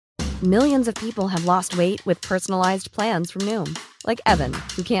Millions of people have lost weight with personalized plans from Noom. Like Evan,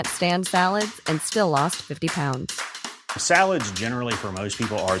 who can't stand salads and still lost 50 pounds. Salads generally for most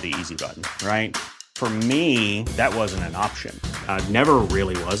people are the easy button, right? For me, that wasn't an option. I never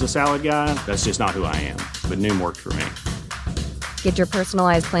really was a salad guy. That's just not who I am. But Noom worked for me. Get your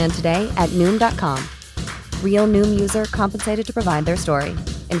personalized plan today at Noom.com. Real Noom user compensated to provide their story.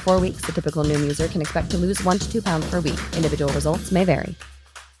 In 4 weeks, the typical Noom user can expect to lose 1 to 2 pounds per week. Individual results may vary.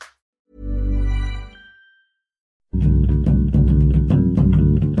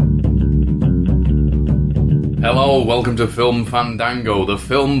 Hello, welcome to Film Fandango, the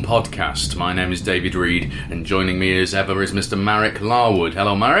film podcast. My name is David Reed, and joining me as ever is Mr. Marek Larwood.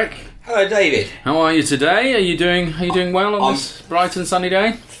 Hello, Marek. Hello, David. How are you today? Are you doing well on this bright and sunny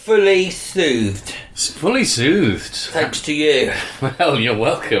day? Fully soothed. Fully soothed. Thanks to you. Well, you're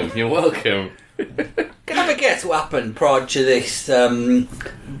welcome. You're welcome. Can I have a guess what happened prior to this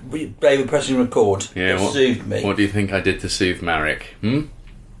David pressing record? Yeah, that soothed me. What do you think I did to soothe Marek? What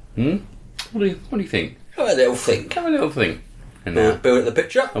do you think? Have a little think. Have a little think. And build the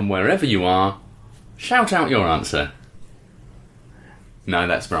picture. And wherever you are, shout out your answer. No,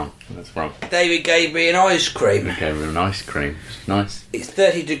 that's wrong. That's wrong. David gave me an ice cream. He gave me an ice cream. It's nice. It's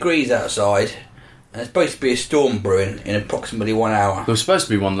 30 degrees outside, and it's supposed to be a storm brewing in approximately 1 hour. There was supposed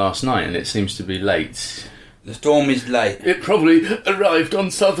to be one last night, and it seems to be late. The storm is late. It probably arrived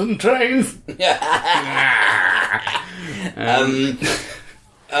on Southern trains.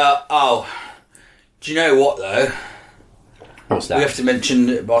 Do you know what, though? What's that? We have to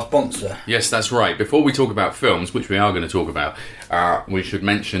mention our sponsor. Yes, that's right. Before we talk about films, which we are going to talk about, we should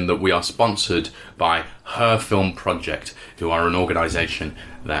mention that we are sponsored by Her Film Project, who are an organisation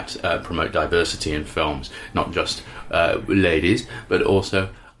that promote diversity in films. Not just ladies, but also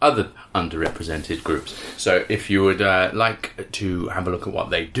other underrepresented groups. So if you would like to have a look at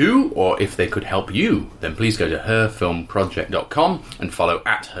what they do, or if they could help you, then please go to herfilmproject.com and follow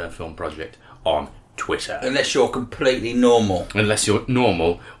 @herfilmproject on Twitter. Unless you're completely normal. Unless you're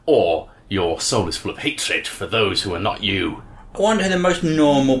normal, or your soul is full of hatred for those who are not you. I wonder who the most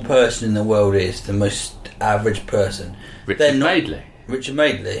normal person in the world is, the most average person. Richard Madeley. Richard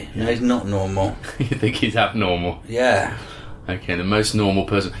Madeley? No, he's not normal. You think he's abnormal? Yeah. Okay, the most normal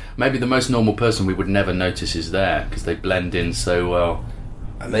person. Maybe the most normal person we would never notice is there, because they blend in so well.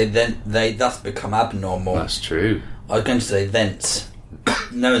 And they thus become abnormal. That's true. I was going to say thence.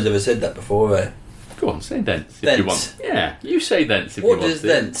 No one's ever said that before, have they? Go on, say thence if you want. Yeah, you say thence if you What want. does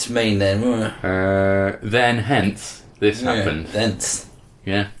thence mean then? Then hence this happened. Thence.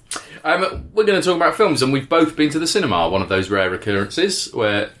 Yeah. We're going to talk about films, and we've both been to the cinema. One of those rare occurrences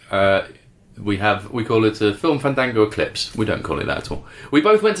where we call it a Film Fandango Eclipse. We don't call it that at all. We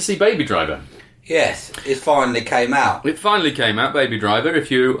both went to see Baby Driver. Yes, it finally came out. It finally came out, Baby Driver.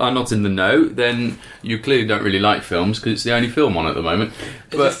 If you are not in the know, then you clearly don't really like films, because it's the only film on at the moment.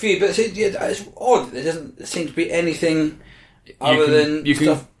 There's a few, but it's odd. There doesn't seem to be anything other than you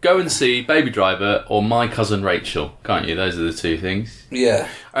stuff. can go and see Baby Driver or My Cousin Rachel, can't you? Those are the two things. Yeah.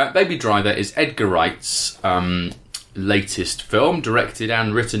 Baby Driver is Edgar Wright's latest film, directed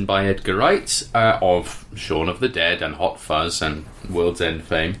and written by Edgar Wright, of Shaun of the Dead and Hot Fuzz and World's End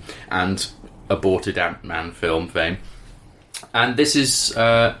fame, and aborted Ant-Man film fame. And this is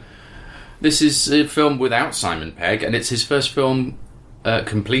a film without Simon Pegg, and it's his first film,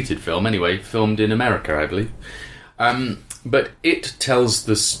 completed film anyway, filmed in America, I believe. But it tells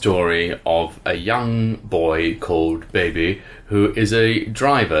the story of a young boy called Baby, who is a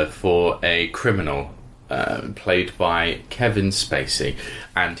driver for a criminal, played by Kevin Spacey,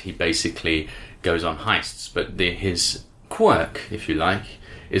 and he basically goes on heists, but his quirk, if you like,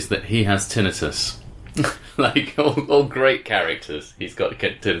 is that he has tinnitus. Like all great characters, he's got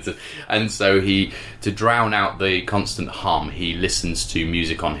tinnitus. And so to drown out the constant hum, he listens to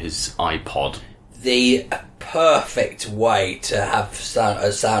music on his iPod. The perfect way to have a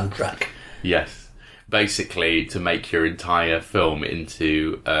soundtrack. Yes. Basically, to make your entire film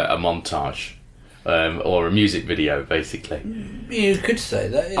into a montage. Or a music video, basically. You could say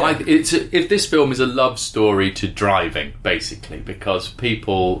that, yeah. If this film is a love story to driving, basically, because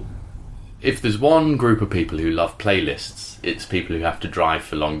people... If there's one group of people who love playlists, it's people who have to drive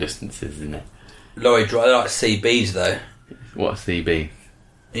for long distances, isn't it? Lorry drive, like CBs, though. What's CB?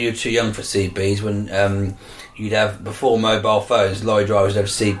 You were too young for CBs when you'd have, before mobile phones, lorry drivers would have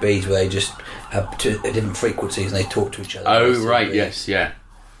CBs where they just have different frequencies and they talk to each other. Oh, right, yes, yeah.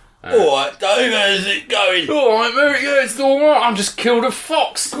 Alright, Dave, how's it going? Alright, mate, yeah, it's alright. I've just killed a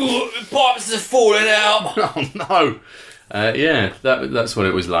fox. The pipes are falling out. Oh, no. Yeah, that's what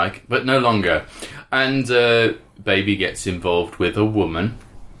it was like, but no longer. And Baby gets involved with a woman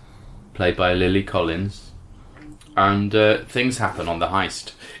played by Lily Collins, and things happen on the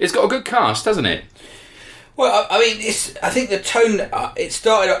heist. It's got a good cast, hasn't it? Well, I mean, I think the tone. It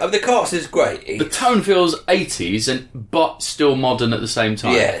started. The cast is great. The tone feels 80s, but still modern at the same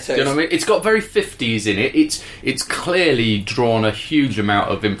time. Yeah, so do you know what I mean? It's got very 50s in it. It's clearly drawn a huge amount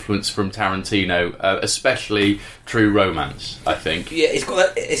of influence from Tarantino, especially True Romance, I think. Yeah, it's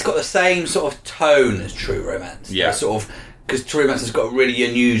got the same sort of tone as True Romance. Yeah, sort of, because True Romance has got a really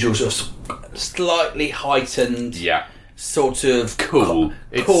unusual sort of slightly heightened. Yeah. Sort of cool.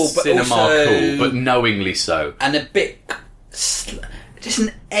 It's cool, but cinema also, cool, but knowingly so, and a bit just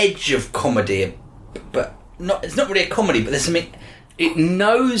an edge of comedy, but not. It's not really a comedy, but there's something. It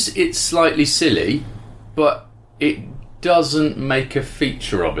knows it's slightly silly, but it doesn't make a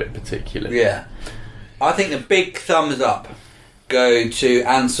feature of it particularly. Yeah, I think the big thumbs up go to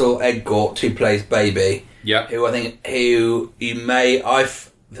Ansel Elgort, who plays Baby. Yeah, who I've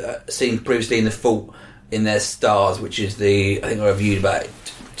seen previously in The Fault in Their Stars, which is I think I reviewed about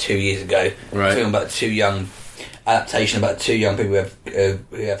 2 years ago. Right. A film about adaptation about two young people who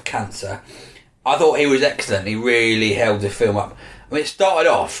have cancer. I thought he was excellent. He really held the film up. I mean, it started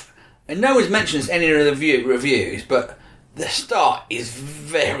off, and no one's mentioned this in any of the reviews, but the start is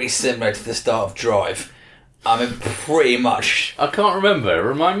very similar to the start of Drive. I mean, pretty much. I can't remember.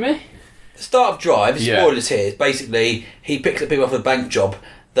 Remind me? The start of Drive, yeah. Spoilers here, is basically he picks up people off a bank job.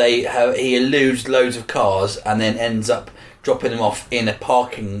 He eludes loads of cars and then ends up dropping them off in a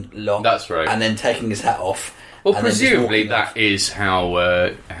parking lot. That's right. And then taking his hat off. Well, presumably that is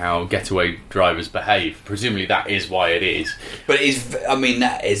how getaway drivers behave. Presumably that is why it is. But it is. I mean,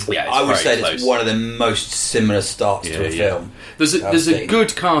 that is. Yeah, I would say close. it's one of the most similar starts to a film. There's a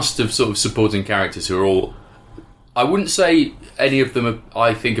good cast of sort of supporting characters who are all. I wouldn't say any of them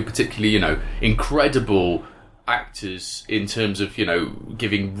I think are particularly incredible actors in terms of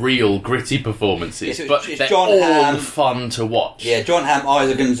giving real gritty performances, but they're John all Hamm, fun to watch. Yeah, John Hamm,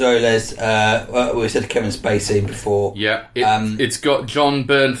 Isaac Gonzalez. We said Kevin Spacey before. Yeah, it's got John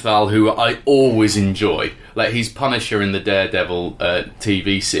Bernthal, who I always enjoy. Like, he's Punisher in the Daredevil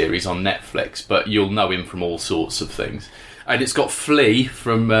TV series on Netflix, but you'll know him from all sorts of things. And it's got Flea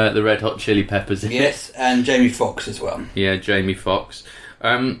from the Red Hot Chili Peppers in it. Yes, and Jamie Foxx as well. Yeah, Jamie Foxx.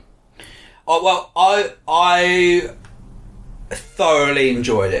 I thoroughly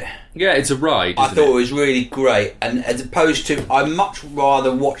enjoyed it. Yeah, it's a ride. I thought it was really great, and as opposed to, I much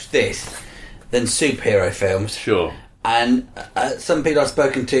rather watch this than superhero films. Sure. And some people I've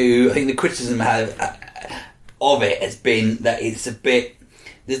spoken to, I think the criticism of it has been that it's a bit.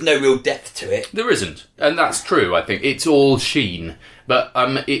 There's no real depth to it. There isn't, and that's true. I think it's all sheen, but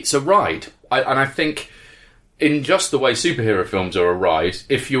it's a ride, and I think. In just the way superhero films are a ride,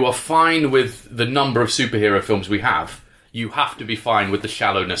 if you are fine with the number of superhero films we have, you have to be fine with the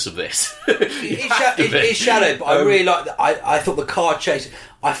shallowness of this. It's shallow, but I really like that. I thought the car chase,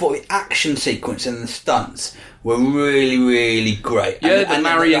 I thought the action sequence and the stunts were really, really great. Yeah, the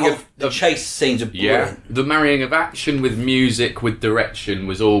marrying of the chase scenes are brilliant. Yeah, the marrying of action with music, with direction,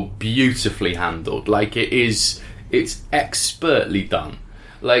 was all beautifully handled. Like, it's expertly done.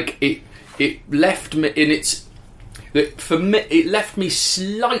 Like, it left me in its. For me, it left me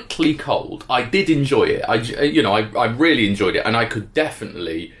slightly cold. I did enjoy it. I really enjoyed it, and I could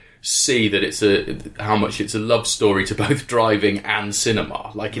definitely see that how much it's a love story to both driving and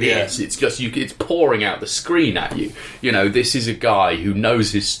cinema. Like, it is. It's just it's pouring out the screen at you. This is a guy who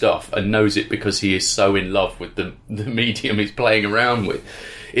knows his stuff and knows it because he is so in love with the medium he's playing around with.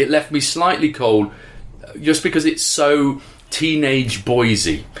 It left me slightly cold, just because it's so teenage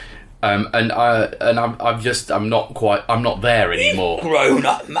boysy. I'm not there anymore. You've grown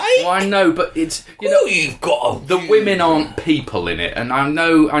up, mate. Well, I know, but it's you've got the women aren't people in it, and I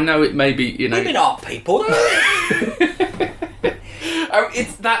know it may be women aren't people.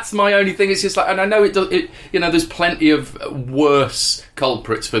 That's my only thing. It's just like, and I know there's plenty of worse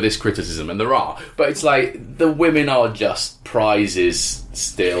culprits for this criticism, and there are, but it's like the women are just prizes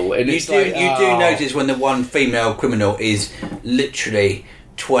still, and you do notice when the one female criminal is literally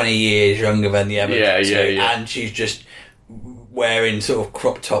 20 years younger than the other two, and she's just wearing sort of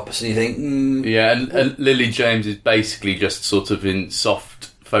crop tops, and you think, Yeah, and Lily James is basically just sort of in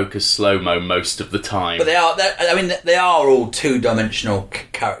soft focus slow-mo most of the time. But they are all two-dimensional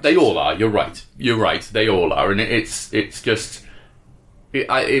characters. They all are, you're right, they all are, and it's just...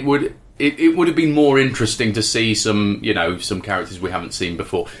 It would have been more interesting to see some characters we haven't seen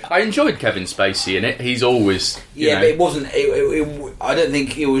before. I enjoyed Kevin Spacey in it. He's always but it wasn't. I don't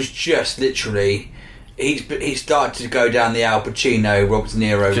think it was just literally. He started to go down the Al Pacino, Robert De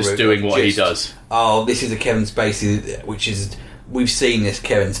Niro just route. Doing what he does. Oh, this is a Kevin Spacey, which is we've seen this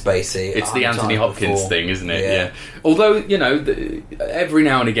Kevin Spacey. It's the Anthony Hopkins before. thing, isn't it? Yeah. Although, you know, every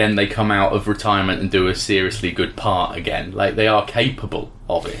now and again they come out of retirement and do a seriously good part again. Like, they are capable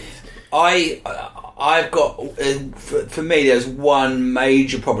of it. I've got, for me, there's one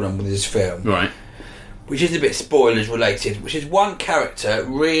major problem with this film. Right. Which is a bit spoilers related, which is one character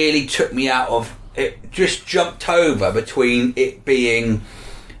really took me out of it, just jumped over between it being,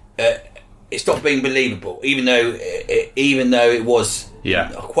 it stopped being believable, even though it was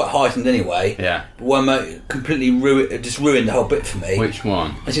quite heightened anyway. Yeah. But one completely ruined the whole bit for me. Which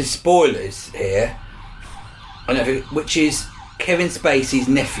one? This is spoilers here, which is Kevin Spacey's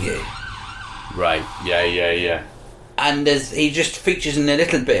nephew. Right. Yeah. And he just features in a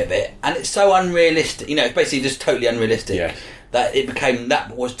little bit of it, and it's so unrealistic. You know, it's basically just totally unrealistic. Yeah.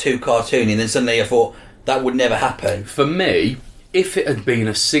 That was too cartoony, and then suddenly I thought that would never happen. For me, if it had been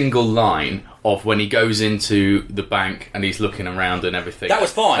a single line of when he goes into the bank and he's looking around and everything, that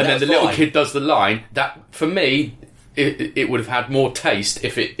was fine. And then the little little kid does the line. That, for me, it would have had more taste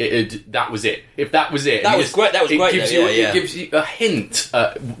if that was it. If that was it, that was great. That was great. It gives you a hint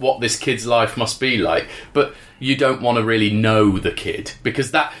at what this kid's life must be like, but you don't want to really know the kid,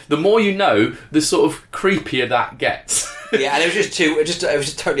 because the more you know, the sort of creepier that gets. Yeah, and it was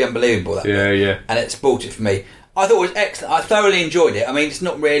just totally unbelievable. That bit. Yeah. And it spoilt it for me. I thought it was excellent. I thoroughly enjoyed it. I mean, it's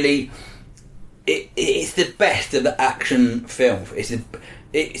not really. It's the best of the action film.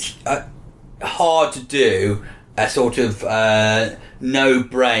 It's hard to do a sort of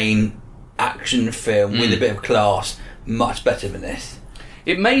no-brain action film with a bit of class much better than this.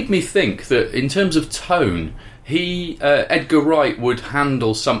 It made me think that in terms of tone, Edgar Wright would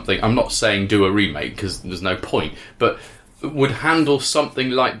handle something. I'm not saying do a remake because there's no point, but would handle something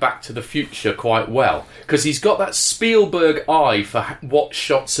like Back to the Future quite well, because he's got that Spielberg eye for what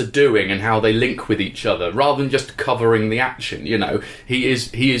shots are doing and how they link with each other, rather than just covering the action. You know, he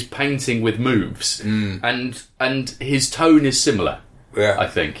is painting with moves, and his tone is similar. Yeah, I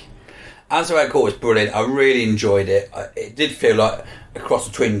think. Answer Out Court was brilliant. I really enjoyed it. It did feel like a cross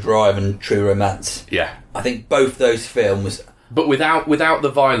between Drive and True Romance. Yeah, I think both those films, but without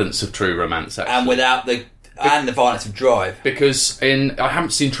the violence of True Romance, actually. and without the violence of Drive. Because I haven't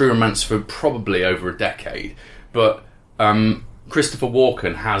seen True Romance for probably over a decade, but Christopher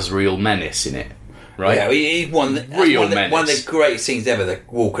Walken has real menace in it, right? Yeah, he won menace. One of the greatest scenes ever, the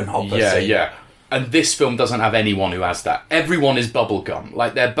Walken Hopper scene. Yeah. And this film doesn't have anyone who has that. Everyone is bubblegum.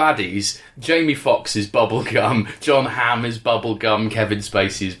 Like, they're baddies. Jamie Foxx is bubblegum. John Hamm is bubblegum. Kevin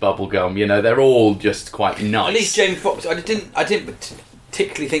Spacey is bubblegum. You know, they're all just quite nice. At least Jamie Foxx. I didn't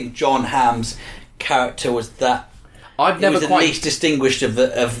particularly think John Hamm's character was that. The least distinguished of them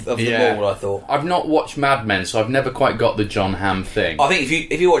all, I thought. I've not watched Mad Men, so I've never quite got the John Hamm thing. I think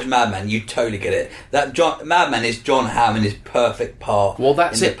if you watch Mad Men, you totally get it. Mad Men is John Hamm in his perfect part. Well,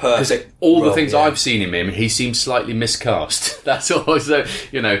 that's it. Because all the things I've seen him in, he seems slightly miscast. That's all. So,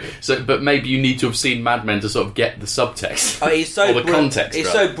 you know. But maybe you need to have seen Mad Men to sort of get the subtext. He's so or the context.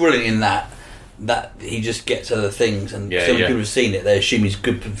 He's so brilliant in that he just gets other things, and so many people have seen it. They assume he's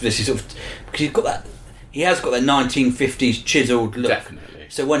good publicity, sort of, because he's got that. He has got that 1950s chiseled look. Definitely.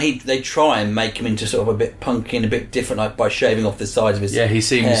 So when they try and make him into sort of a bit punky and a bit different, like by shaving off the sides of his he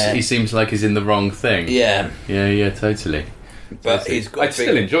seems like he's in the wrong thing. Yeah, totally. But he's got. I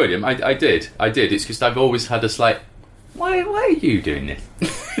still enjoyed him. I did. It's just I've always had a slight. Why are you doing this?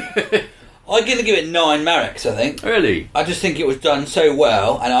 I'm going to give it 9 Mareks, I think. Really? I just think it was done so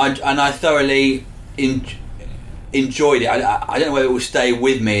well, and I thoroughly enjoyed it. I don't know whether it will stay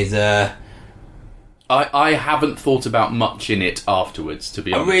with me as a. I haven't thought about much in it afterwards, to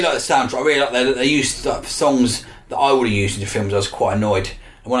be honest. I really like the soundtrack. I really like that they used songs that I would have used in the films. I was quite annoyed.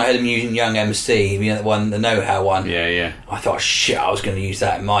 And when I heard them using Young MC, the Know-How one, yeah, I thought, shit, I was going to use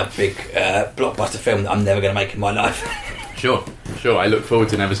that in my big blockbuster film that I'm never going to make in my life. Sure. I look forward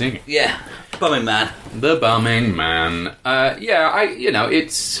to never seeing it. Yeah, Bumming Man. The Bumming Man.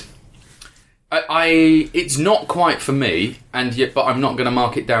 It's not quite for me, but I'm not going to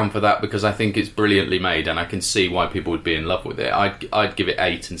mark it down for that, because I think it's brilliantly made, and I can see why people would be in love with it. I'd give it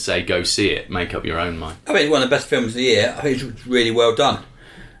 8 and say go see it, make up your own mind. I think it's one of the best films of the year. I think it's really well done.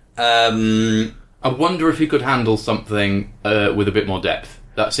 I wonder if he could handle something with a bit more depth.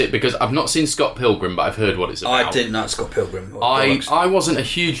 That's it, because I've not seen Scott Pilgrim, but I've heard what it's about. I didn't know Scott Pilgrim. I wasn't a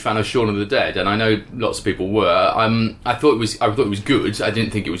huge fan of Shaun of the Dead, and I know lots of people were. I thought it was good. I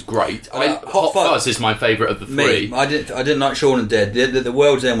didn't think it was great. Hot Fuzz is my favourite of the three. I didn't like Shaun of the Dead. The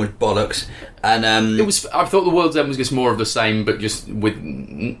World's End was bollocks, and I thought The World's End was just more of the same, but just with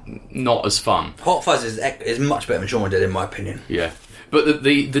not as fun. Hot Fuzz is much better than Shaun of the Dead, in my opinion. Yeah, but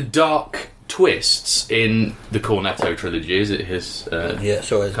the dark twists in the Cornetto trilogy, as it has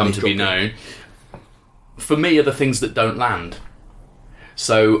come to be known, for me, are the things that don't land.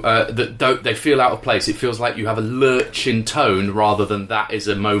 So they feel out of place. It feels like you have a lurch in tone rather than that is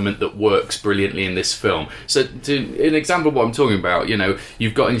a moment that works brilliantly in this film. So, an example of what I'm talking about,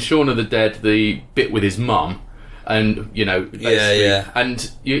 you've got in Shaun of the Dead the bit with his mum, and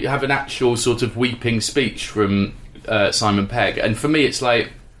and you have an actual sort of weeping speech from Simon Pegg, and for me, it's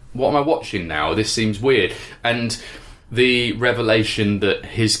like, what am I watching now? This seems weird, and the revelation that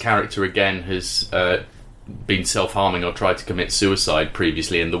his character again has been self-harming or tried to commit suicide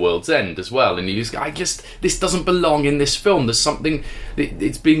previously in The World's End as well, and this doesn't belong in this film. There's something,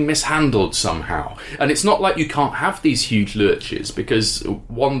 it's being mishandled somehow, and it's not like you can't have these huge lurches, because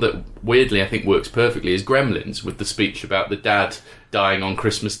one that weirdly I think works perfectly is Gremlins, with the speech about the dad dying on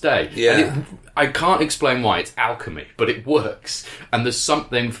Christmas Day. I can't explain why. It's alchemy, but it works, and there's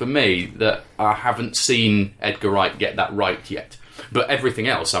something for me that I haven't seen Edgar Wright get that right yet, but everything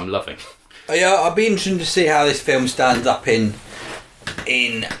else I'm loving. Yeah, I'd be interested to see how this film stands up in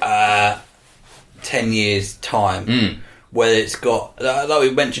 10 years' time. Whether it's got, like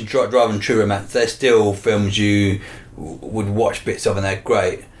we mentioned, Driving True Romance, they're still films you would watch bits of and they're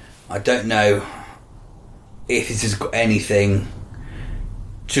great. I don't know if this has got anything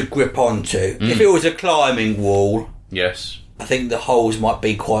to grip onto. If it was a climbing wall, yes, I think the holes might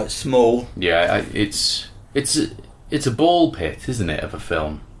be quite small. Yeah, it's a ball pit, isn't it, of a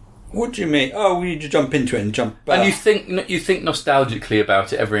film? What do you mean? Oh, you just jump into it and jump back. And you think nostalgically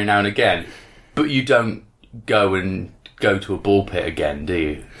about it every now and again, but you don't go to a ball pit again, do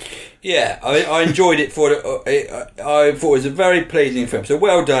you? Yeah, I enjoyed it for it. I thought it was a very pleasing film. So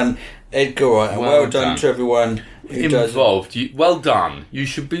well done, Edgar Wright, and well done to everyone who involved. Well done. You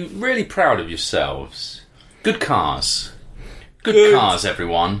should be really proud of yourselves. Good cars. Good cars,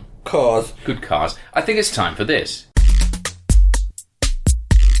 everyone. Cars. Good cars. I think it's time for this.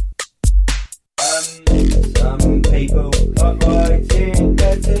 Some people are writing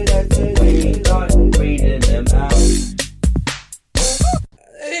letters, we like reading them out.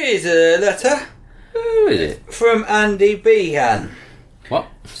 Here's a letter. Who is it? From Andy Behan. What?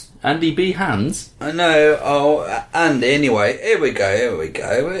 Andy B. Hands? I know. Oh, Andy, anyway. Here we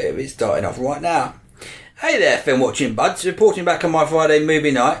go. We're starting off right now. Hey there, film watching buds. Reporting back on my Friday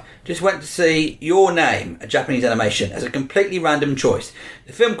movie night. Just went to see Your Name, a Japanese animation, as a completely random choice.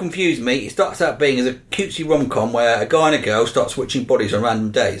 The film confused me. It starts out being as a cutesy rom-com where a guy and a girl start switching bodies on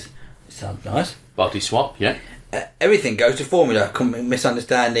random days. Sounds nice. Body swap, yeah. Everything goes to formula.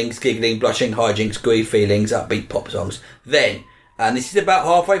 Misunderstandings, giggling, blushing, hijinks, gooey feelings, upbeat pop songs. Then, and this is about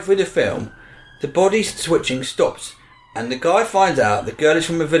halfway through the film, the body switching stops. And the guy finds out the girl is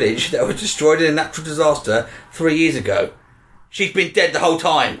from a village that was destroyed in a natural disaster 3 years ago. She's been dead the whole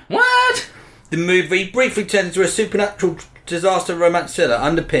time. What? The movie briefly turns into a supernatural disaster romance thriller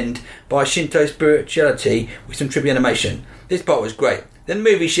underpinned by Shinto spirituality with some trippy animation. This part was great. Then the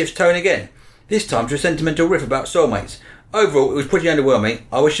movie shifts tone again, this time to a sentimental riff about soulmates. Overall, it was pretty underwhelming.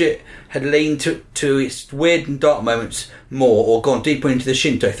 I wish it had leaned to its weird and dark moments more, or gone deeper into the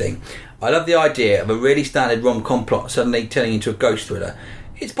Shinto thing. I love the idea of a really standard rom-com plot suddenly turning into a ghost thriller.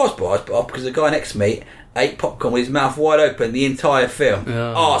 It's possible I was put off because the guy next to me ate popcorn with his mouth wide open the entire film.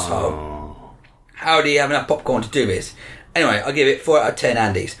 Arsehole. How do you have enough popcorn to do this? Anyway, I give it 4 out of 10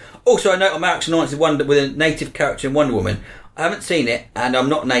 Andys. Also, I note on Marx Annoyance with a native character in Wonder Woman. I haven't seen it, and I'm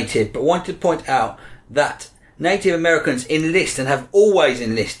not native, but wanted to point out that Native Americans enlist and have always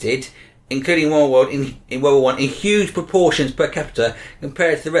enlisted, including in World War I, in huge proportions per capita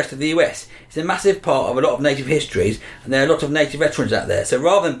compared to the rest of the US. It's a massive part of a lot of native histories, and there are a lot of native veterans out there. So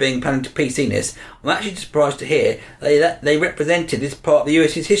rather than being pandering to PC-ness, I'm actually surprised to hear that they represented this part of the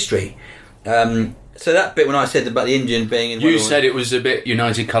US's history. So that bit when I said about the Indian being in... You said it was a bit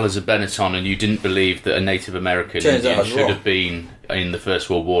United Colours of Benetton, and you didn't believe that a Native American Indian should have been in the First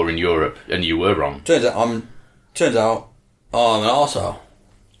World War in Europe, and you were wrong. Turns out I'm an arsehole.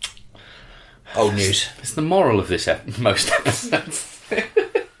 Old news. It's the moral of this most episodes.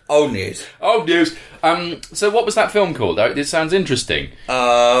 Old news. Old news. So what was that film called? It sounds interesting.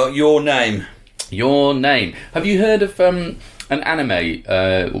 Your Name. Your Name. Have you heard of an anime?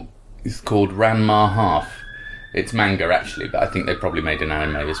 It's called Ranma Half. It's manga actually, but I think they probably made an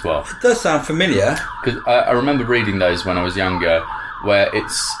anime as well. It does sound familiar. Because I remember reading those when I was younger, where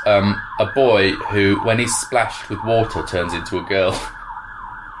it's a boy who, when he's splashed with water, turns into a girl.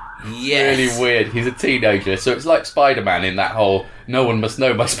 Yes. Really weird. He's a teenager, so it's like Spider-Man in that whole no one must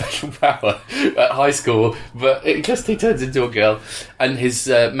know my special power at high school, but he turns into a girl, and his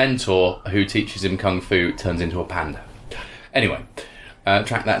mentor who teaches him kung fu turns into a panda. Anyway,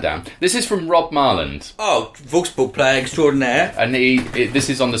 Track that down. This is from Rob Marland. Oh, Volkswagen player extraordinaire. And this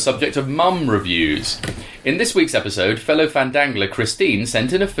is on the subject of mum reviews. In this week's episode, fellow fandangler Christine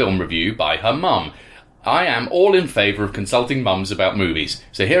sent in a film review by her mum. I am all in favour of consulting mums about movies,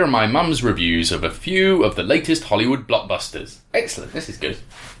 so here are my mum's reviews of a few of the latest Hollywood blockbusters. Excellent, this is good.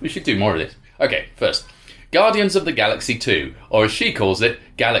 We should do more of this. Okay, first, Guardians of the Galaxy 2, or as she calls it,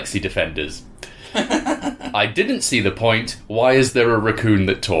 Galaxy Defenders. I didn't see the point. Why is there a raccoon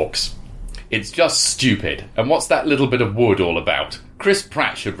that talks? It's just stupid. And what's that little bit of wood all about? Chris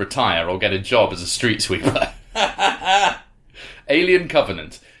Pratt should retire or get a job as a street sweeper. Alien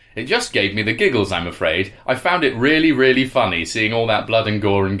Covenant. It just gave me the giggles, I'm afraid. I found it really, really funny seeing all that blood and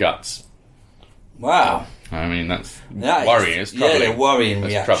gore and guts. Wow. I mean, that's worrying. It's troubling. Yeah, worrying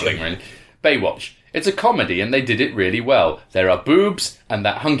That's reaction. troubling, really. Baywatch. It's a comedy and they did it really well. There are boobs and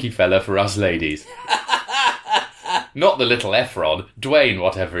that hunky fella for us ladies. Not the little F-Rod, Dwayne,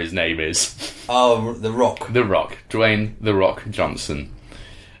 whatever his name is. Oh, The Rock. The Rock. Dwayne The Rock Johnson.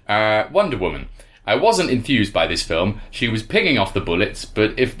 Wonder Woman. I wasn't enthused by this film. She was pinging off the bullets,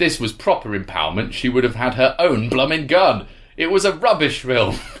 but if this was proper empowerment, she would have had her own blooming gun. It was a rubbish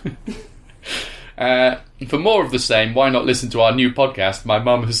film. For more of the same, why not listen to our new podcast, My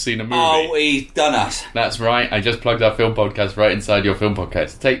Mum Has Seen a Movie? Oh, he's done us. That's right, I just plugged our film podcast right inside your film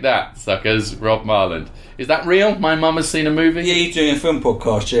podcast. Take that, suckers. Rob Marland. Is that real? My Mum Has Seen a Movie? Yeah, he's doing a film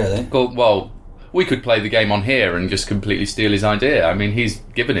podcast, yeah, then. Well, we could play the game on here and just completely steal his idea. I mean, he's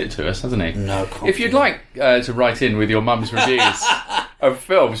given it to us, hasn't he? No, if you'd like to write in with your mum's reviews of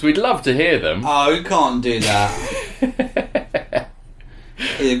films, we'd love to hear them. Oh, you can't do that.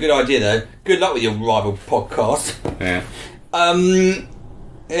 It's a good idea, though. Good luck with your rival podcast. Yeah.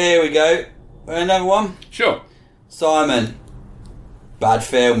 Here we go. Another one. Sure. Simon. Bad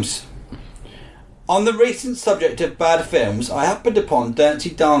films. On the recent subject of bad films, I happened upon Dirty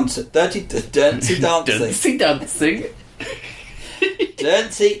Dancing. Dirty Dancing.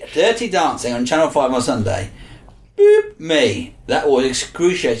 Dirty Dancing on Channel 5 on Sunday. Boop me. That was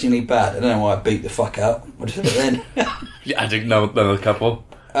excruciatingly bad. I don't know why I beat the fuck out. I just said it then. Yeah, I didn't know another couple.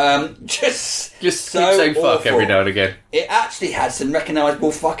 Just keep so saying fuck awful. every now and again. It actually had some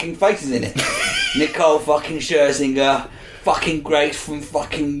recognisable fucking faces in it. Nicole fucking Scherzinger, fucking Grace from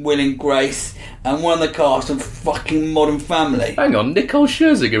fucking Will and Grace, and one of the cast from fucking Modern Family. Hang on, Nicole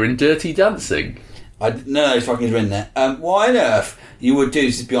Scherzinger in Dirty Dancing? None of those fuckers are in there. Why on earth you would do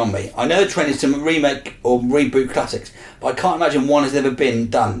this is beyond me. I know the trend is to remake or reboot classics, but I can't imagine one has ever been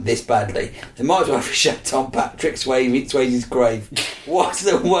done this badly. They might as well have shut on Patrick Swayze's grave. What's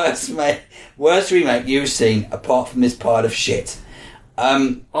the worst remake you've seen apart from this pile of shit?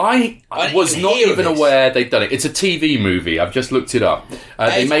 I was not even aware they'd done it. It's a TV movie. I've just looked it up.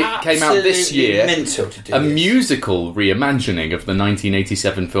 Came out this year. Mental to do a this. musical reimagining of the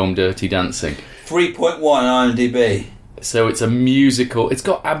 1987 film Dirty Dancing. 3.1 on IMDb. So it's a musical. It's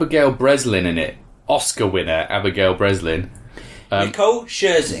got Abigail Breslin in it. Oscar winner Abigail Breslin. Nicole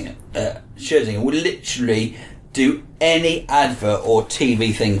Scherzinger would literally do any advert or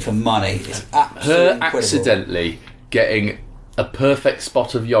TV thing for money. It's absolutely Her incredible. accidentally getting a perfect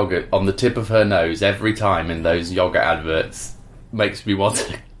spot of yoghurt on the tip of her nose every time in those yoghurt adverts makes me want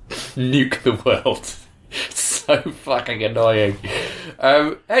to nuke the world. So fucking annoying.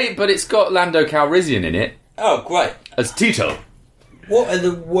 Hey, but it's got Lando Calrissian in it Oh, great. as Tito. What are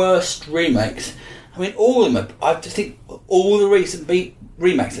the worst remakes? I mean, all of them. I just think all the recent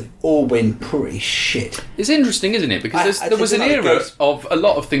remakes have all been pretty shit. It's interesting, isn't it? Because there was an era of a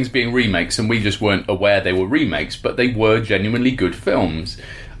lot of things being remakes and we just weren't aware they were remakes, but they were genuinely good films.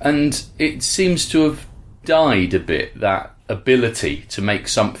 And it seems to have died a bit, that ability to make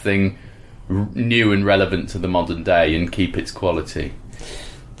something new and relevant to the modern day and keep its quality.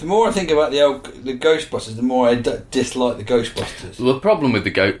 The more I think about the Ghostbusters, the more I dislike the Ghostbusters. Well, the problem with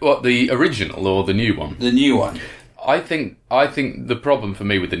the original or the new one? The new one. I think the problem for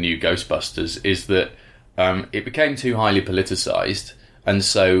me with the new Ghostbusters is that it became too highly politicised, and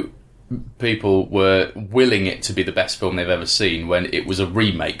so people were willing it to be the best film they've ever seen when it was a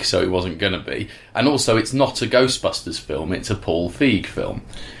remake, so it wasn't going to be. And also, it's not a Ghostbusters film; it's a Paul Feig film.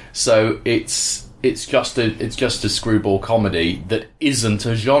 So it's just a screwball comedy that isn't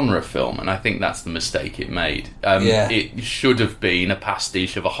a genre film, and I think that's the mistake it made. It should have been a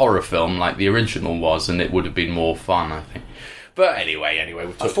pastiche of a horror film like the original was, and it would have been more fun, I think. But anyway,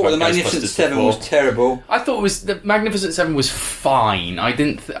 we've talked I thought about the Magnificent Seven was terrible. I thought the Magnificent Seven was fine. I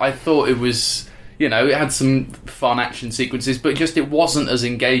thought it was, You know, it had some fun action sequences, but just it wasn't as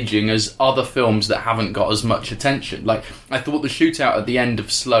engaging as other films that haven't got as much attention. Like, I thought the shootout at the end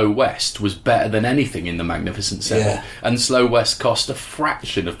of Slow West was better than anything in The Magnificent Seven. Yeah. And Slow West cost a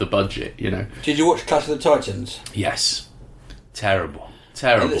fraction of the budget, you know. Did you watch Clash of the Titans? Yes. Terrible.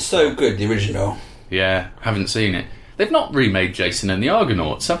 Terrible. It's so good, the original. Yeah, haven't seen it. They've not remade Jason and the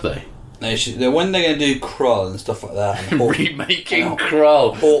Argonauts, have they? When they're going to do Krull and stuff like that. And Remaking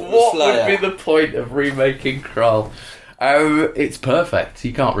Krull. Hawk the What Slayer. would be the point of remaking Krull? It's perfect.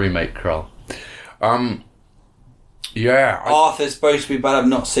 You can't remake Krull. Yeah. Arthur's supposed to be bad. I've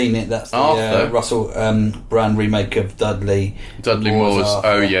not seen it. That's the Arthur? Russell Brand remake of Dudley Moore's. Arthur.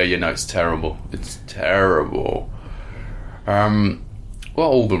 Oh yeah, you know, it's terrible. It's terrible. Well,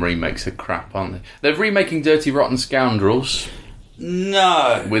 all the remakes are crap, aren't they? They're remaking Dirty Rotten Scoundrels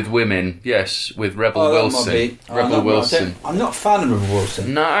No. with women. Yes, with Rebel That might Wilson. be. Rebel Wilson. I'm not a fan of Rebel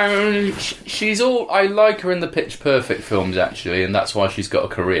Wilson. No, she's all. I like her in the Pitch Perfect films actually, and that's why she's got a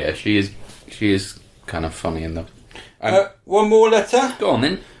career. She is kind of funny in them. One more letter. Go on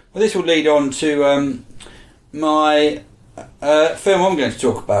then. Well, this will lead on to my film I'm going to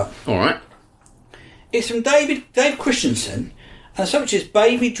talk about. All right. It's from Dave Christensen, and the subject is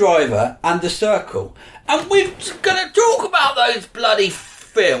Baby Driver and The Circle. And we're going to talk about those bloody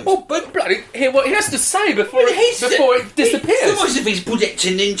films. Oh, but bloody hear what he has to say before it It's disappears. almost as if he's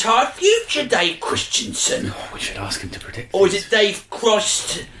predicting the entire future, Dave Christensen. Oh, we should ask him to predict. Or is it Dave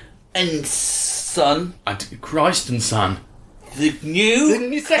Christ and Son? Christ and Son? The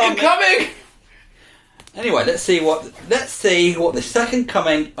new Second coming. Anyway, let's see what the second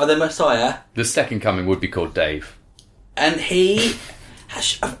coming of the Messiah. The second coming would be called Dave. And he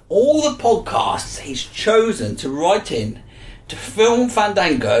has, of all the podcasts, he's chosen to write in to Film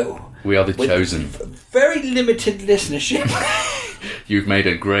Fandango. We are the with chosen. Very limited listenership. You've made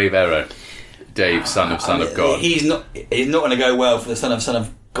a grave error, Dave, Son of God. He's not going to go well for the Son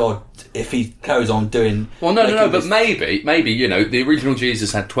of God if he goes on doing. Well, no, but maybe you know, the original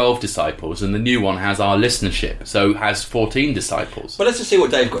Jesus had 12 disciples, and the new one has our listenership, so has 14 disciples. But let's just see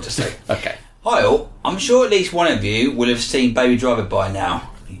what Dave's got to say. Okay. Hi all, I'm sure at least one of you will have seen Baby Driver by now.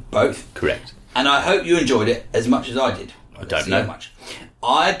 Both. Correct. And I hope you enjoyed it as much as I did. I don't know. Much.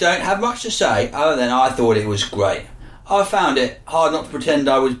 I don't have much to say other than I thought it was great. I found it hard not to pretend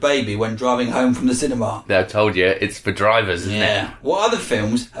I was Baby when driving home from the cinema. I told you, it's for drivers, isn't it? What other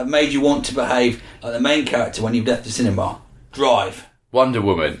films have made you want to behave like the main character when you've left the cinema? Drive. Wonder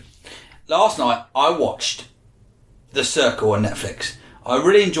Woman. Last night I watched The Circle on Netflix. I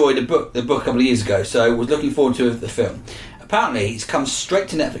really enjoyed the book a couple of years ago, so I was looking forward to the film. Apparently, it's come straight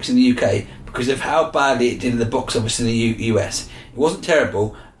to Netflix in the UK because of how badly it did in the box office in the US. It wasn't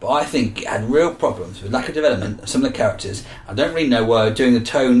terrible, but I think it had real problems with lack of development of some of the characters. I don't really know what they're doing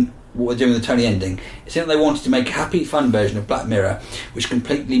with the Tony ending. It seemed like they wanted to make a happy, fun version of Black Mirror, which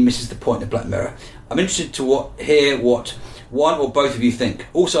completely misses the point of Black Mirror. I'm interested to hear what one or both of you think.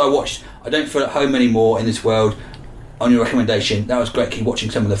 Also, I watched I Don't Feel at Home Anymore in This World on your recommendation. That was great. Keep watching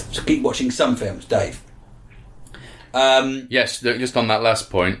some films, Dave. Yes, just on that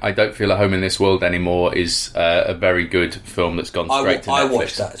last point, I Don't Feel at Home in This World Anymore is a very good film that's gone straight to Netflix. I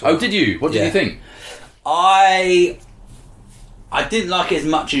watched that as well. Oh, did you? What did you think? I didn't like it as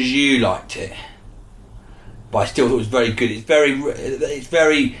much as you liked it, but I still thought it was very good.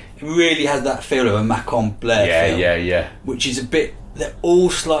 It really has that feel of a Macon Blair film. Yeah. Which is a bit, they're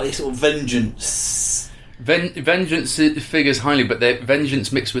all slightly sort of vengeance. Vengeance figures highly, but they're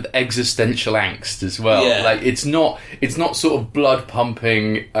vengeance mixed with existential angst as well. Yeah. Like it's not sort of blood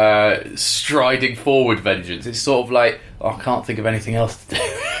pumping, striding forward vengeance. It's sort of like, I can't think of anything else to do.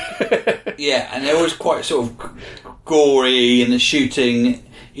 Yeah, and they're always quite sort of gory, and the shooting.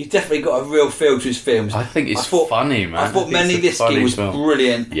 He's definitely got a real feel to his films. I think it's funny, man. I thought Manny Liskey was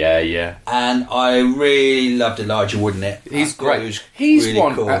brilliant. Yeah. And I really loved Elijah Wood in it. He's great. He's really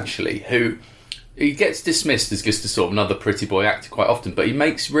one, cool. Actually, who... He gets dismissed as just a sort of another pretty boy actor quite often, but he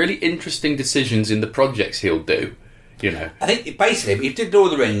makes really interesting decisions in the projects he'll do, you know. I think, basically, he did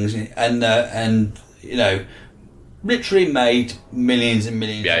Lord of the Rings and you know, literally made millions and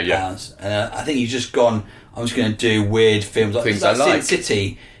millions of pounds. And I think he's just gone, I'm just going to do weird films like Sin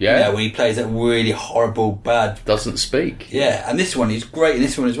City, you know, when he plays that really horrible, bad... Doesn't speak. Yeah, and this one, he's great in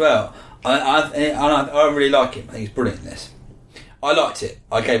this one as well. I really like him. I think he's brilliant in this. I liked it.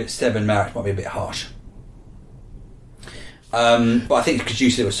 I gave it 7 marks. Might be a bit harsh. But I think it's because you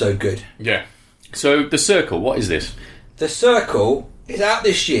said it was so good. Yeah. So, The Circle, what is this? The Circle is out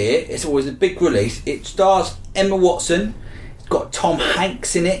this year. It's always a big release. It stars Emma Watson. It's got Tom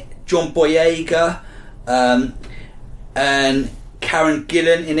Hanks in it. John Boyega. And Karen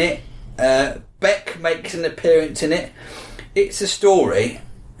Gillan in it. Beck makes an appearance in it. It's a story.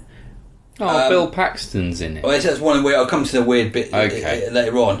 Bill Paxton's in it. Well, that's one where I'll come to the weird bit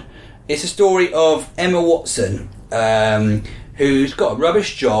later on. It's a story of Emma Watson, who's got a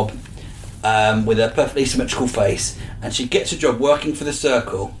rubbish job with a perfectly symmetrical face, and she gets a job working for the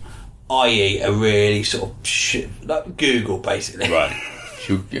Circle, i.e. a really sort of shit, like Google, basically. Right.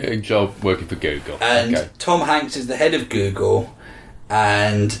 She'll get a job working for Google. And Tom Hanks is the head of Google,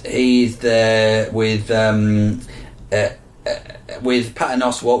 and he's there with Patton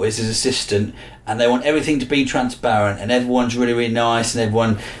Oswalt as his assistant, and they want everything to be transparent, and everyone's really, really nice, and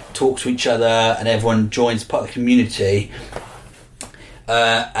everyone talks to each other, and everyone joins part of the community,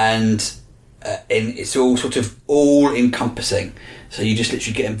 and it's all sort of all encompassing. So you just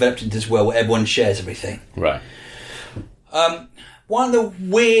literally get enveloped into this world where everyone shares everything. Right. One of the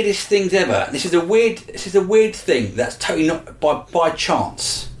weirdest things ever. This is a weird thing that's totally not by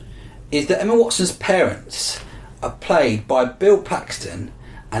chance. Is that Emma Watson's parents are played by Bill Paxton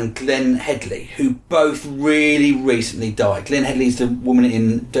and Glenn Headley, who both really recently died. Glenn Headley's the woman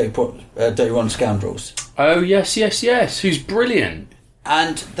in Dirty Rotten Scoundrels. Oh, yes. Who's brilliant.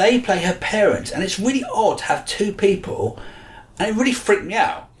 And they play her parents, and it's really odd to have two people, and it really freaked me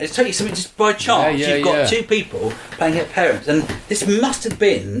out. It's totally something just by chance. You've got two people playing her parents, and this must have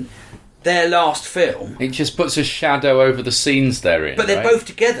been their last film. It just puts a shadow over the scenes they're in. But they're both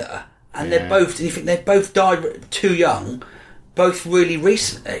together, and they're both, and you think they both died too young, both really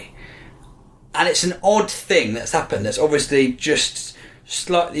recently. And it's an odd thing that's happened that's obviously just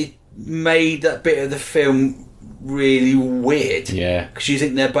slightly made that bit of the film really weird. Yeah. Because you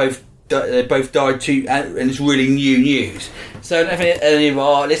think they both died too, and it's really new news. So I don't think any of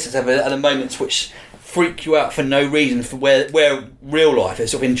our listeners have other moments which freak you out for no reason, for where real life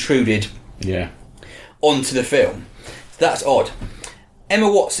has sort of intruded onto the film. So that's odd.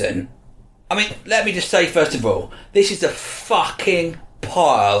 Emma Watson, I mean, let me just say first of all, this is a fucking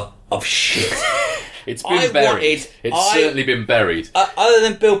pile of shit. It's been buried. It's certainly been buried. Other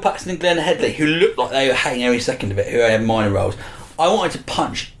than Bill Paxton and Glenn Headley, who looked like they were hanging every second of it, who had minor roles, I wanted to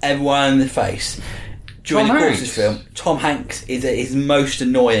punch everyone in the face during the course of this film. Tom Hanks is his most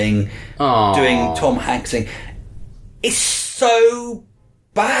annoying doing Tom Hanks thing. It's so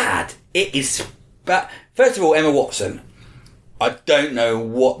bad. It is bad. First of all, Emma Watson, I don't know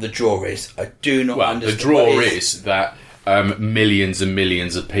what the draw is. I do not understand. The draw is that millions and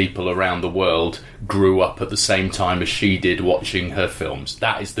millions of people around the world grew up at the same time as she did watching her films.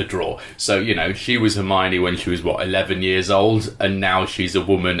 That is the draw. So, you know, she was Hermione when she was, 11 years old, and now she's a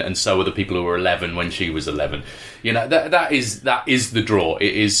woman, and so are the people who were 11 when she was 11. You know, that is the draw.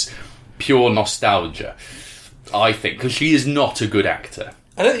 It is pure nostalgia, I think, because she is not a good actor.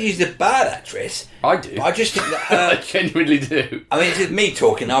 I don't think she's a bad actress. I do. I just think that her... I genuinely do. I mean, it's just me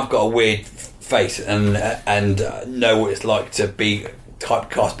talking. I've got a weird face and know what it's like to be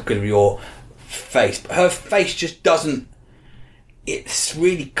typecast because of your face. But her face just doesn't... It's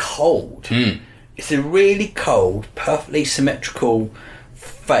really cold. It's a really cold, perfectly symmetrical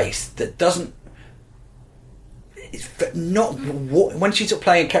face that doesn't... It's not... When she's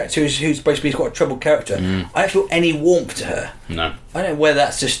playing a character who's supposed to be quite a troubled character, I don't feel any warmth to her. No. I don't know whether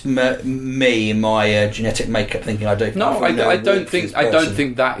that's just me and my genetic makeup thinking I don't... No, I don't think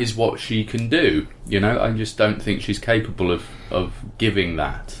that is what she can do. You know, I just don't think she's capable of giving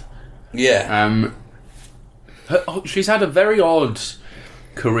that. Yeah. She's had a very odd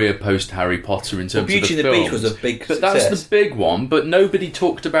career post Harry Potter in terms of the films. Beauty and the Beast was a big success. But that's the big one, but nobody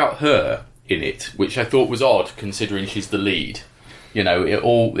talked about her in it, which I thought was odd considering she's the lead. You know,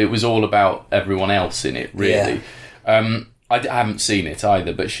 it was all about everyone else in it, really. Yeah. I haven't seen it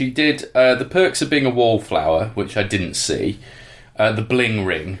either, but she did The Perks of Being a Wallflower, which I didn't see. The Bling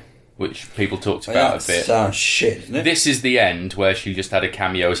Ring, which people talked about a bit. Sounds shit, isn't it? This Is the End, where she just had a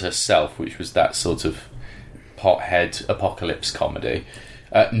cameo as herself, which was that sort of pothead apocalypse comedy.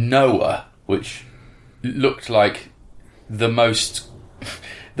 Noah, which looked like the most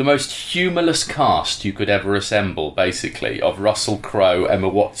humorless cast you could ever assemble, basically, of Russell Crowe, Emma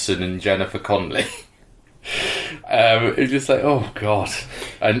Watson and Jennifer Connelly. It's just like, oh god.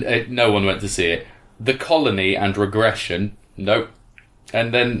 And no one went to see it. The Colony and Regression, nope.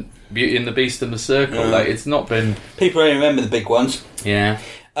 And then Beauty and the Beast and the Circle. Like, it's not been... People only remember the big ones. Yeah.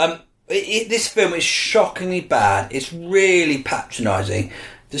 This film is shockingly bad. It's really patronising.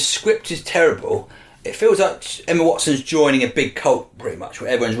 The script is terrible. It feels like Emma Watson's joining a big cult, pretty much, where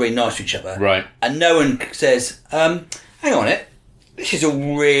everyone's really nice to each other. Right. And no one says, hang on it, this is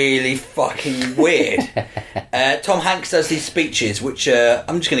all really fucking weird. Tom Hanks does these speeches, which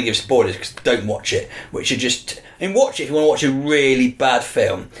I'm just going to give spoilers because don't watch it, which are just And watch it if you want to watch a really bad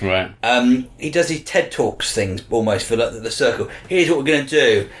film. Right. He does these TED Talks things almost for like the Circle. Here's what we're going to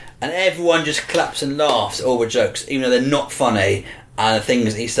do. And everyone just claps and laughs at all the jokes, even though they're not funny. And the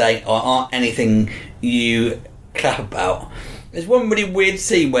things that he's saying aren't anything you clap about. There's one really weird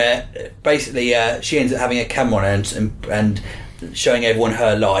scene where basically she ends up having a camera on her and showing everyone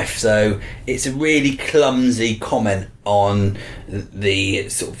her life. So it's a really clumsy comment on the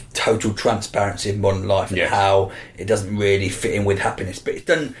sort of total transparency of modern life and how it doesn't really fit in with happiness. But it's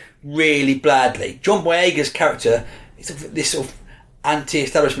done really badly. John Boyega's character is this sort of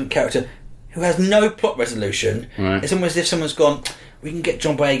anti-establishment character who has no plot resolution. Right. It's almost as if someone's gone, we can get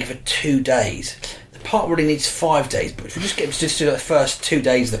John Boyega for 2 days. The part really needs 5 days, but if we just get him to just do the first 2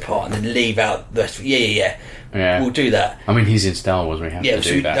 days of the part and then leave out the rest. Yeah. We'll do that. I mean, he's in Star Wars. We have to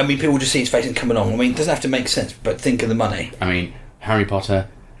do that. I mean, people just see his face and come along. I mean, it doesn't have to make sense, but think of the money. I mean, Harry Potter,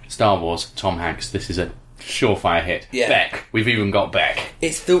 Star Wars, Tom Hanks. This is a surefire hit. Yeah. Beck. We've even got Beck.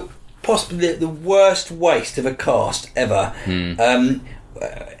 It's possibly the worst waste of a cast ever.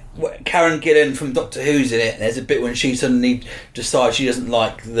 Karen Gillan from Doctor Who's in it. There's a bit when she suddenly decides she doesn't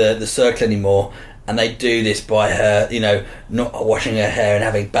like the Circle anymore, and they do this by her, not washing her hair and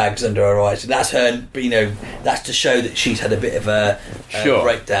having bags under her eyes. That's her, that's to show that she's had a bit of a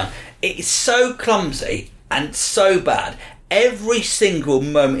breakdown. It is so clumsy and so bad. Every single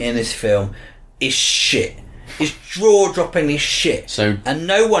moment in this film is shit. It's jaw-droppingly shit. And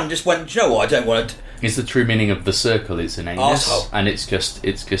no one just went, do you know what, I don't want to... It's the true meaning of the Circle is an anus, Arsehole. and it's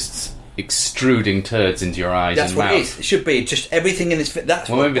just extruding turds into your eyes That's and what mouth. it is. It should be just everything in this...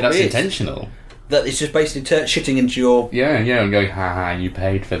 Maybe that's intentional. That it's just basically shitting into your... Yeah, and going, ha, you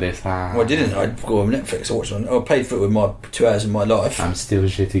paid for this, ha. Well, I didn't. I'd go on Netflix. I paid for it with my 2 hours of my life. I'm still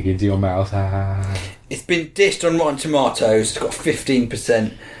shitting into your mouth, ha. It's been dissed on Rotten Tomatoes. It's got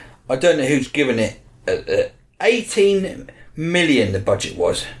 15%. I don't know who's given it. 18 million the budget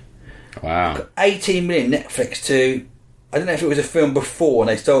was. Wow. 18 million Netflix to... I don't know if it was a film before and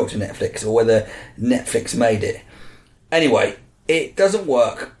they sold it to Netflix or whether Netflix made it. Anyway, it doesn't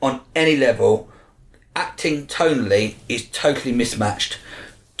work on any level. Acting tonally is totally mismatched.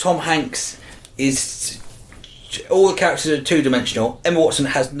 Tom Hanks is... All the characters are two-dimensional. Emma Watson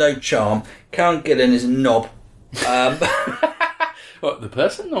has no charm. Karen Gillan is a knob. What, the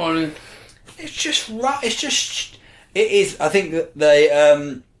person? Or... It's just right. It is. I think that they...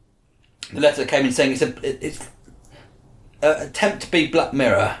 the letter that came in saying it's an attempt to be Black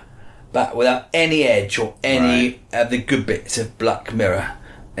Mirror, but without any edge or any of the good bits of Black Mirror.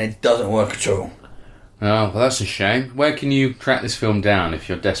 And it doesn't work at all. Oh, well, that's a shame. Where can you track this film down if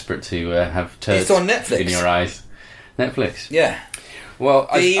you're desperate to have turds It's on Netflix. in your eyes? Netflix? Yeah. Well,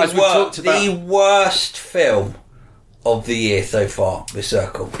 as we've talked about... The worst film of the year so far, The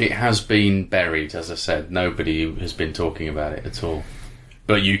Circle. It has been buried, as I said. Nobody has been talking about it at all.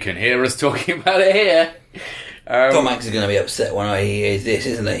 But you can hear us talking about it here. Tom Hanks is going to be upset when he hears this,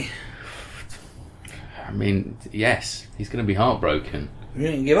 isn't he? I mean, yes. He's going to be heartbroken. You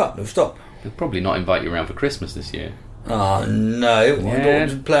didn't give up. Stop. He'll probably not invite you around for Christmas this year. Oh, no. Yeah.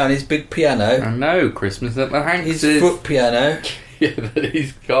 To play on his big piano. I know, Christmas at the Hanks'. His foot piano. Yeah, that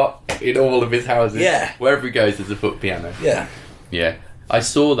he's got in all of his houses. Yeah. Wherever he goes, there's a foot piano. Yeah. Yeah. I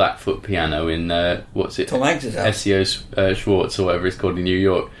saw that foot piano in, what's it? Tom Hanks' house. SEO Schwartz, or whatever it's called, in New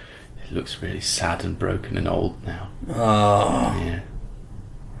York. It looks really sad and broken and old now. Oh. Yeah.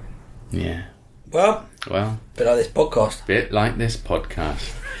 Yeah. Well, bit like this podcast. Bit like this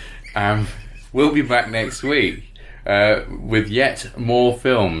podcast. We'll be back next week with yet more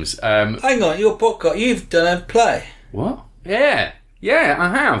films. Hang on, your podcast, you've done a play. What? Yeah, I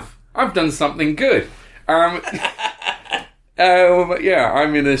have. I've done something good. I'm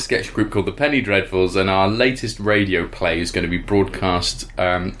in a sketch group called the Penny Dreadfuls, and our latest radio play is going to be broadcast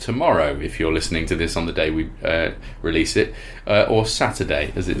tomorrow, if you're listening to this on the day we release it, or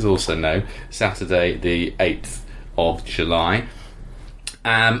Saturday, as it's also known, Saturday the 8th of July,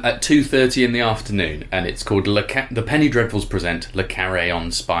 at 2:30 in the afternoon, and it's called The Penny Dreadfuls present Le Carré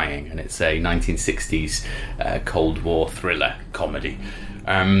on Spying, and it's a 1960s Cold War thriller comedy.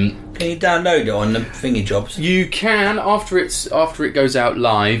 Can you download it on the thingy jobs? You can after it goes out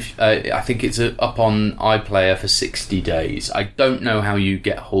live. I think it's up on iPlayer for 60 days. I don't know how you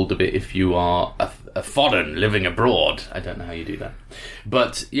get hold of it if you are a foreign living abroad. I don't know how you do that,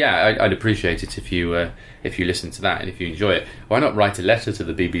 but yeah, I'd appreciate it if you listen to that, and if you enjoy it. Why not write a letter to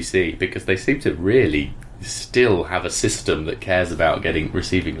the BBC, because they seem to really still have a system that cares about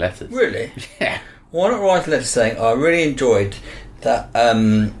receiving letters. Really? Yeah. Why not write a letter saying, I really enjoyed that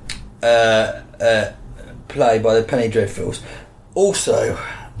play by the Penny Dreadfuls. Also,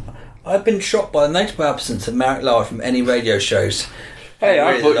 I've been shocked by the notable absence of Marek Lyle from any radio shows. Hey,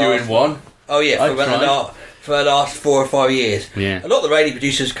 I Really put you last- in one. Oh yeah, for the last 4 or 5 years. Yeah. A lot of the radio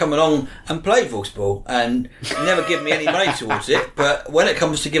producers come along and play Voiceball and never give me any money towards it, but when it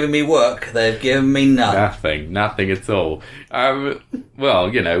comes to giving me work, they've given me none. Nothing at all.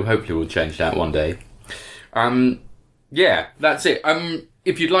 Well, you know, hopefully we'll change that one day. Yeah, that's it.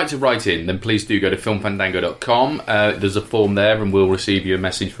 If you'd like to write in, then please do go to filmfandango.com. There's a form there and we'll receive you a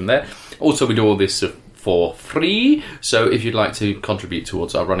message from there. Also, we do all this for free, so if you'd like to contribute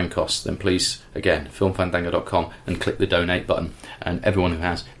towards our running costs, then please, again, filmfandango.com and click the donate button. And everyone who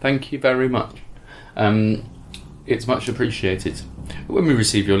has, thank you very much. It's much appreciated. When we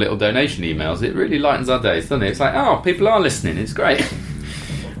receive your little donation emails, it really lightens our days, doesn't it? It's like, oh, people are listening, it's great.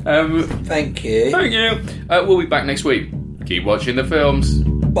 Thank you. Thank you. We'll be back next week. Keep watching the films.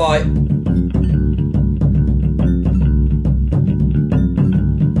 Bye.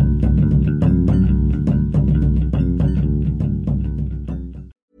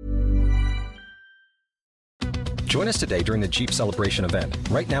 Join us today during the Jeep Celebration event.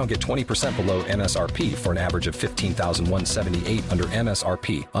 Right now, get 20% below MSRP for an average of $15,178 under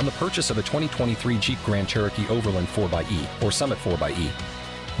MSRP on the purchase of a 2023 Jeep Grand Cherokee Overland 4xE or Summit 4xE.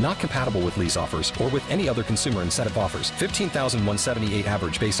 Not compatible with lease offers or with any other consumer incentive offers. $15,178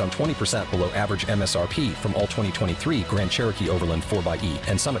 average based on 20% below average MSRP from all 2023 Grand Cherokee Overland 4xE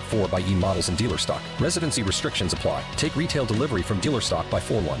and Summit 4xE models in dealer stock. Residency restrictions apply. Take retail delivery from dealer stock by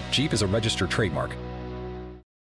 4/1. Jeep is a registered trademark.